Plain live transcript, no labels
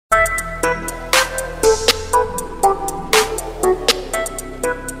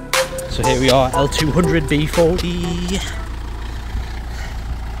So here we are, L200 B40.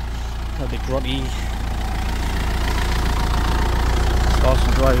 A bit grotty. Starts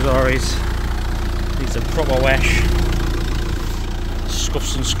and drives alright. Needs a proper wash.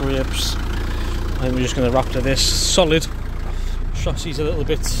 Scuffs and scrapes. I think we're just going to wrap to this. Solid. Chassis a little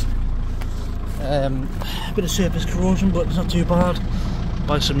bit. A bit of surface corrosion, but it's not too bad.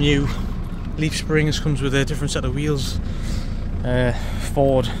 Buy some new leaf springs. Comes with a different set of wheels.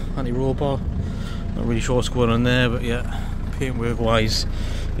 Ford anti-roll bar. Not really sure what's going on there, but yeah, paintwork wise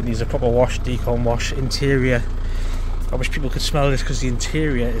it needs a proper wash, decon wash. Interior, I wish people could smell this because the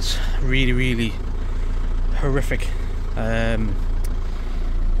interior is really horrific.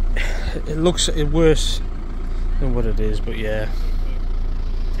 It looks worse than what it is, but yeah.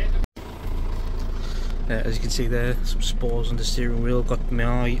 As you can see there, some spores on the steering wheel. Got my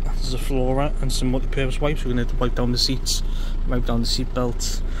eye, there's a Flora and some multi-purpose wipes. We're going to wipe down the seats, wipe down the seat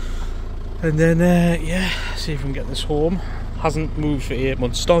belts, and then yeah, see if we can get this home. Hasn't moved for 8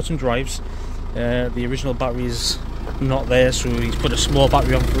 months. Starts and drives. The original battery is not there, so he's put a small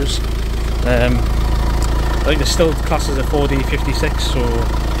battery on for us. I think it's still classed as a 4D56, so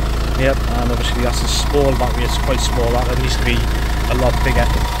yep. And obviously that's a small battery. It's quite small. That needs to be a lot bigger.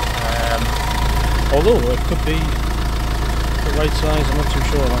 Although it could be the right size, I'm not too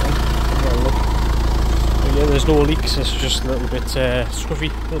sure on that one. I've got a look. But yeah, there's no leaks, it's just a little bit scruffy,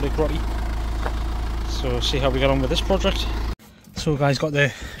 a little bit grotty. So see how we get on with this project. So guys, got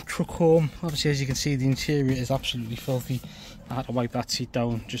the truck home. Obviously, as you can see, the interior is absolutely filthy. I had to wipe that seat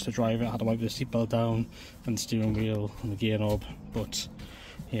down just to drive it. I had to wipe the seat belt down and the steering wheel and the gear knob. But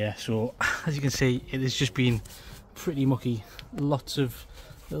yeah, so as you can see, it has just been pretty mucky. Lots of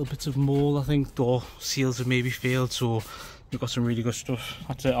little bits of mould. I think door seals have maybe failed, so we've got some really good stuff.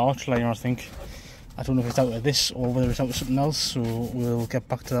 That's an arch liner, I think. I don't know if it's out of this or whether it's out of something else, so we'll get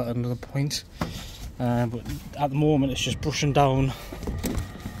back to that at another point. But at the moment it's just brushing down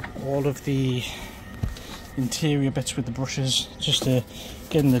all of the interior bits with the brushes, just to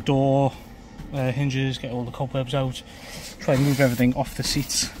get in the door hinges, get all the cobwebs out, try and move everything off the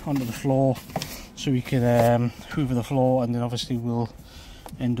seats onto the floor so we can hoover the floor, and then obviously we'll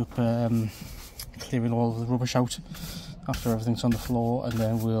end up clearing all of the rubbish out after everything's on the floor, and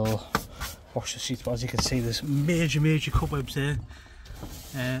then we'll wash the seats. But as you can see, there's major cobwebs there,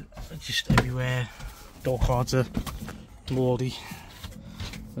 just everywhere. Door cards are mouldy,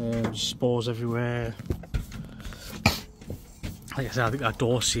 spores everywhere. Like I said, I think that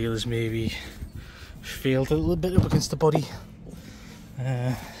door seal has maybe failed a little bit up against the body,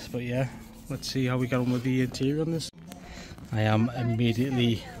 but yeah, let's see how we get on with the interior on this. I am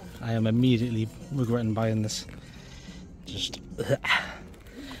immediately regretting buying this. Just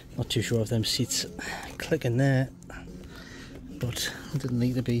not too sure if them seats clicking there, but it didn't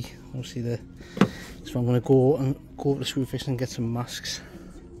need to be. Obviously, so I'm going to go to the Screwfix and get some masks,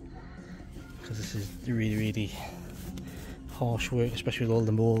 because this is really harsh work, especially with all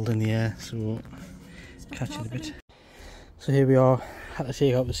the mould in the air. So catch it a bit. So here we are. Had to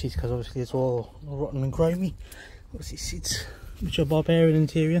take out the seats because obviously it's all rotten and grimy. Obviously seats which are barbarian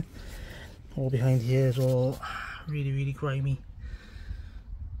interior. All behind here is all really grimy.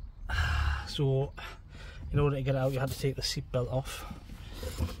 So in order to get it out, you had to take the seat belt off,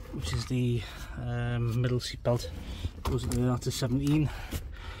 which is the middle seat belt. Goes into that to 17.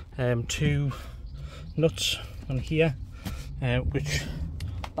 2 nuts on here, which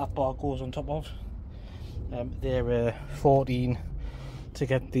that bar goes on top of. They're 14 to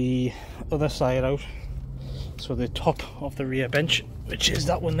get the other side out. So the top of the rear bench, which is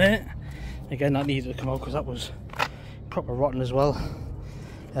that one there, again that needed to come out because that was proper rotten as well.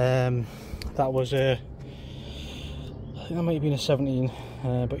 That was I think that might have been a 17,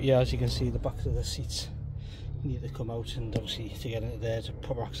 but yeah, as you can see, the backs of the seats needed to come out, and obviously to get into there, the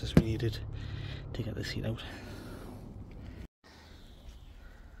proper access we needed to get the seat out.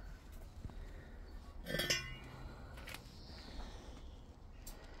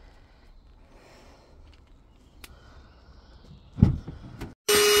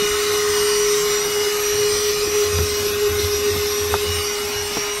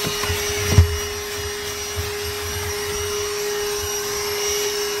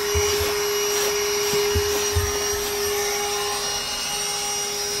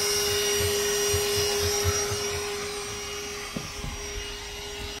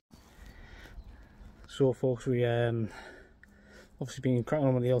 So folks, we obviously been cracking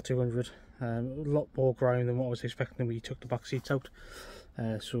on with the L200, a lot more grime than what I was expecting when we took the back seats out.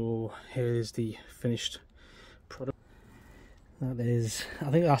 So here's the finished product. That is, I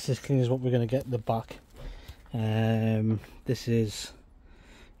think that's as clean as what we're going to get in the back. This is,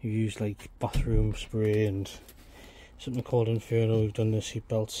 You use like bathroom spray and something called Inferno. We've done the seat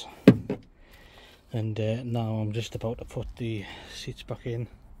belts, and now I'm just about to put the seats back in.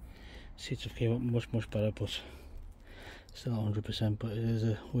 Seats have came up much better, but still not 100%, but it is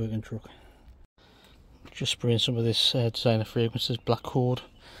a working truck. Just spraying some of this designer fragrances, black cord,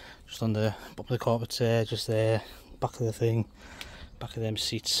 just on the bottom of the carpet there, just there, back of the thing, back of them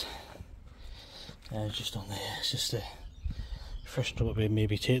seats, just on there. It's just a freshen up a bit,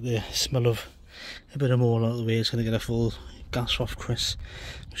 maybe take the smell of a bit of mold out of the way. It's going to get a full gas off Chris,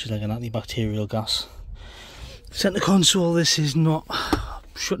 which is like an antibacterial gas. Centre console, this is not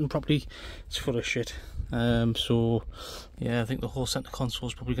shutting properly, it's full of shit. So yeah, I think the whole centre console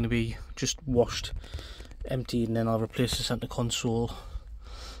is probably going to be just washed, emptied, and then I'll replace the centre console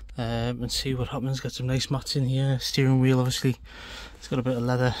and see what happens. Get some nice mats in here. Steering wheel, obviously it's got a bit of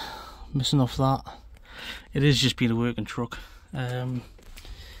leather missing off that. It is just been a working truck.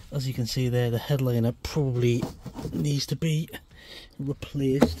 As you can see there, the headliner probably needs to be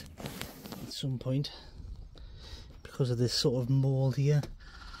replaced at some point because of this sort of mould here.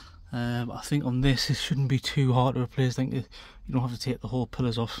 I think on this it shouldn't be too hard to replace. I think you don't have to take the whole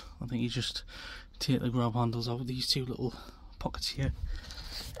pillars off. I think you just take the grab handles out of these two little pockets here,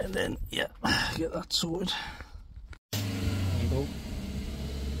 and then yeah, get that sorted. There you go.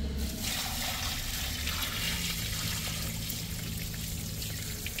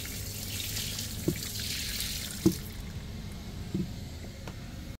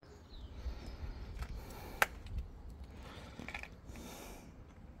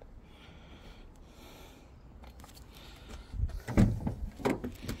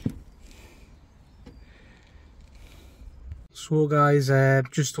 So guys,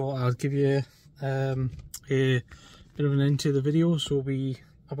 just thought I'd give you a bit of an end to the video. So we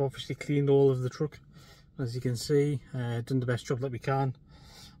have obviously cleaned all of the truck, as you can see, done the best job that we can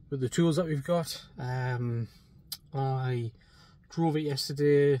with the tools that we've got. I drove it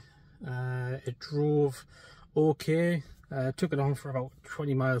yesterday, it drove okay, took it on for about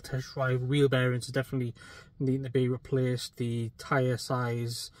 20-mile test drive. Wheel bearings are definitely needing to be replaced. The tyre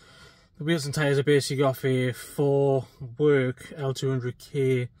size, the wheels and tyres are basically off a for work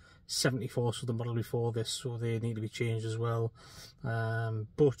L200 74, so the model before this, so they need to be changed as well.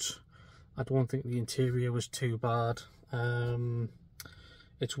 But I don't think the interior was too bad.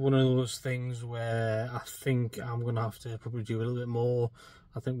 It's one of those things where I think I'm going to have to probably do a little bit more.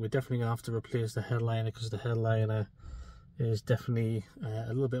 I think we're definitely going to have to replace the headliner, because the headliner is definitely a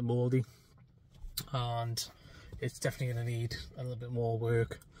little bit mouldy, and it's definitely going to need a little bit more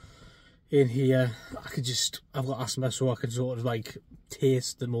work in here. I've got asthma, so I can sort of like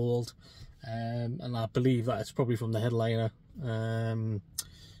taste the mould, and I believe that it's probably from the headliner. I'm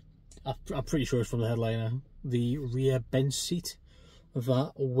pretty sure it's from the headliner. The rear bench seat,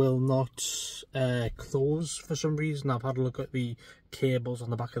 that will not close for some reason. I've had a look at the cables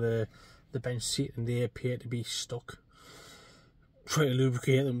on the back of the bench seat, and they appear to be stuck. Try to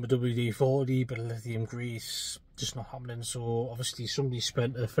lubricate them with WD-40, but lithium grease, just not happening. So obviously somebody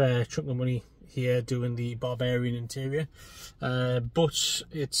spent a fair chunk of money here doing the Barbarian interior, but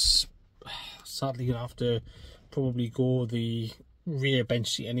it's sadly gonna have to probably go the rear bench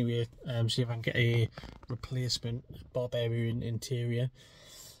seat anyway. See if I can get a replacement Barbarian interior.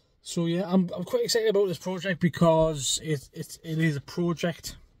 So yeah, I'm quite excited about this project, because it is a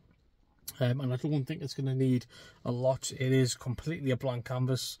project, and I don't think it's going to need a lot. It is completely a blank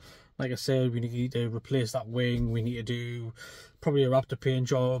canvas. Like I said, we need to replace that wing. We need to do probably a Raptor paint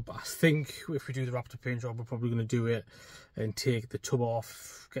job. I think if we do the Raptor paint job, we're probably going to do it and take the tub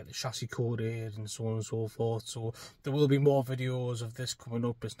off, get the chassis coated, and so on and so forth. So there will be more videos of this coming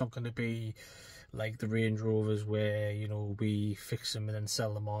up. It's not going to be like the Range Rovers where, you know, we fix them and then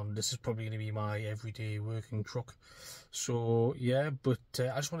sell them on. This is probably going to be my everyday working truck. So yeah, but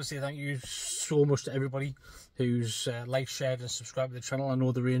I just want to say thank you so much to everybody who's liked, shared and subscribed to the channel. I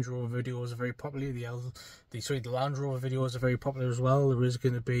know the Range Rover videos are very popular. The Land Rover videos are very popular as well. There is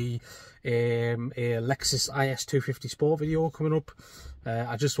going to be a Lexus IS250 Sport video coming up.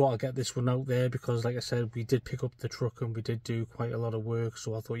 I just thought I'd get this one out there, because like I said, we did pick up the truck and we did do quite a lot of work,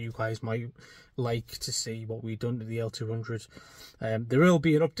 so I thought you guys might like to see what we've done to the L200. There will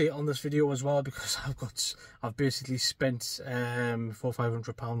be an update on this video as well, because I've basically spent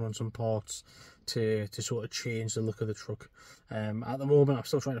 £400–500 on some parts to sort of change the look of the truck. At the moment I'm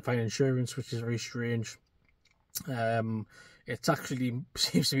still trying to find insurance, which is very strange. It's actually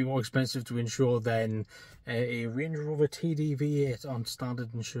seems to be more expensive to insure than a Range Rover TD-V8 on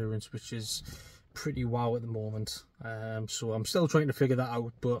standard insurance, which is pretty wow at the moment. So I'm still trying to figure that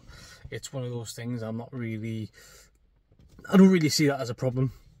out, but it's one of those things I don't really see that as a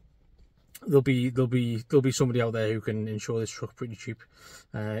problem. there'll be somebody out there who can insure this truck pretty cheap,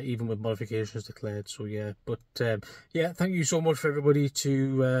 even with modifications declared. So yeah, but yeah, thank you so much for everybody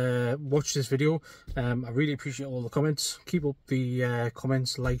to watch this video. I really appreciate all the comments. Keep up the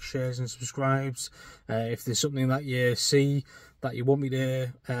comments, like, shares and subscribes. If there's something that you see that you want me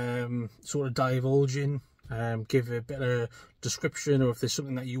to sort of divulge in, give a better description, or if there's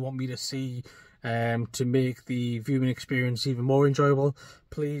something that you want me to see to make the viewing experience even more enjoyable,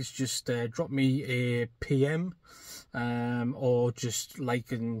 please just drop me a PM or just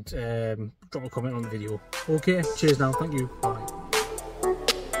like and drop a comment on the video. Okay, cheers now, thank you, bye.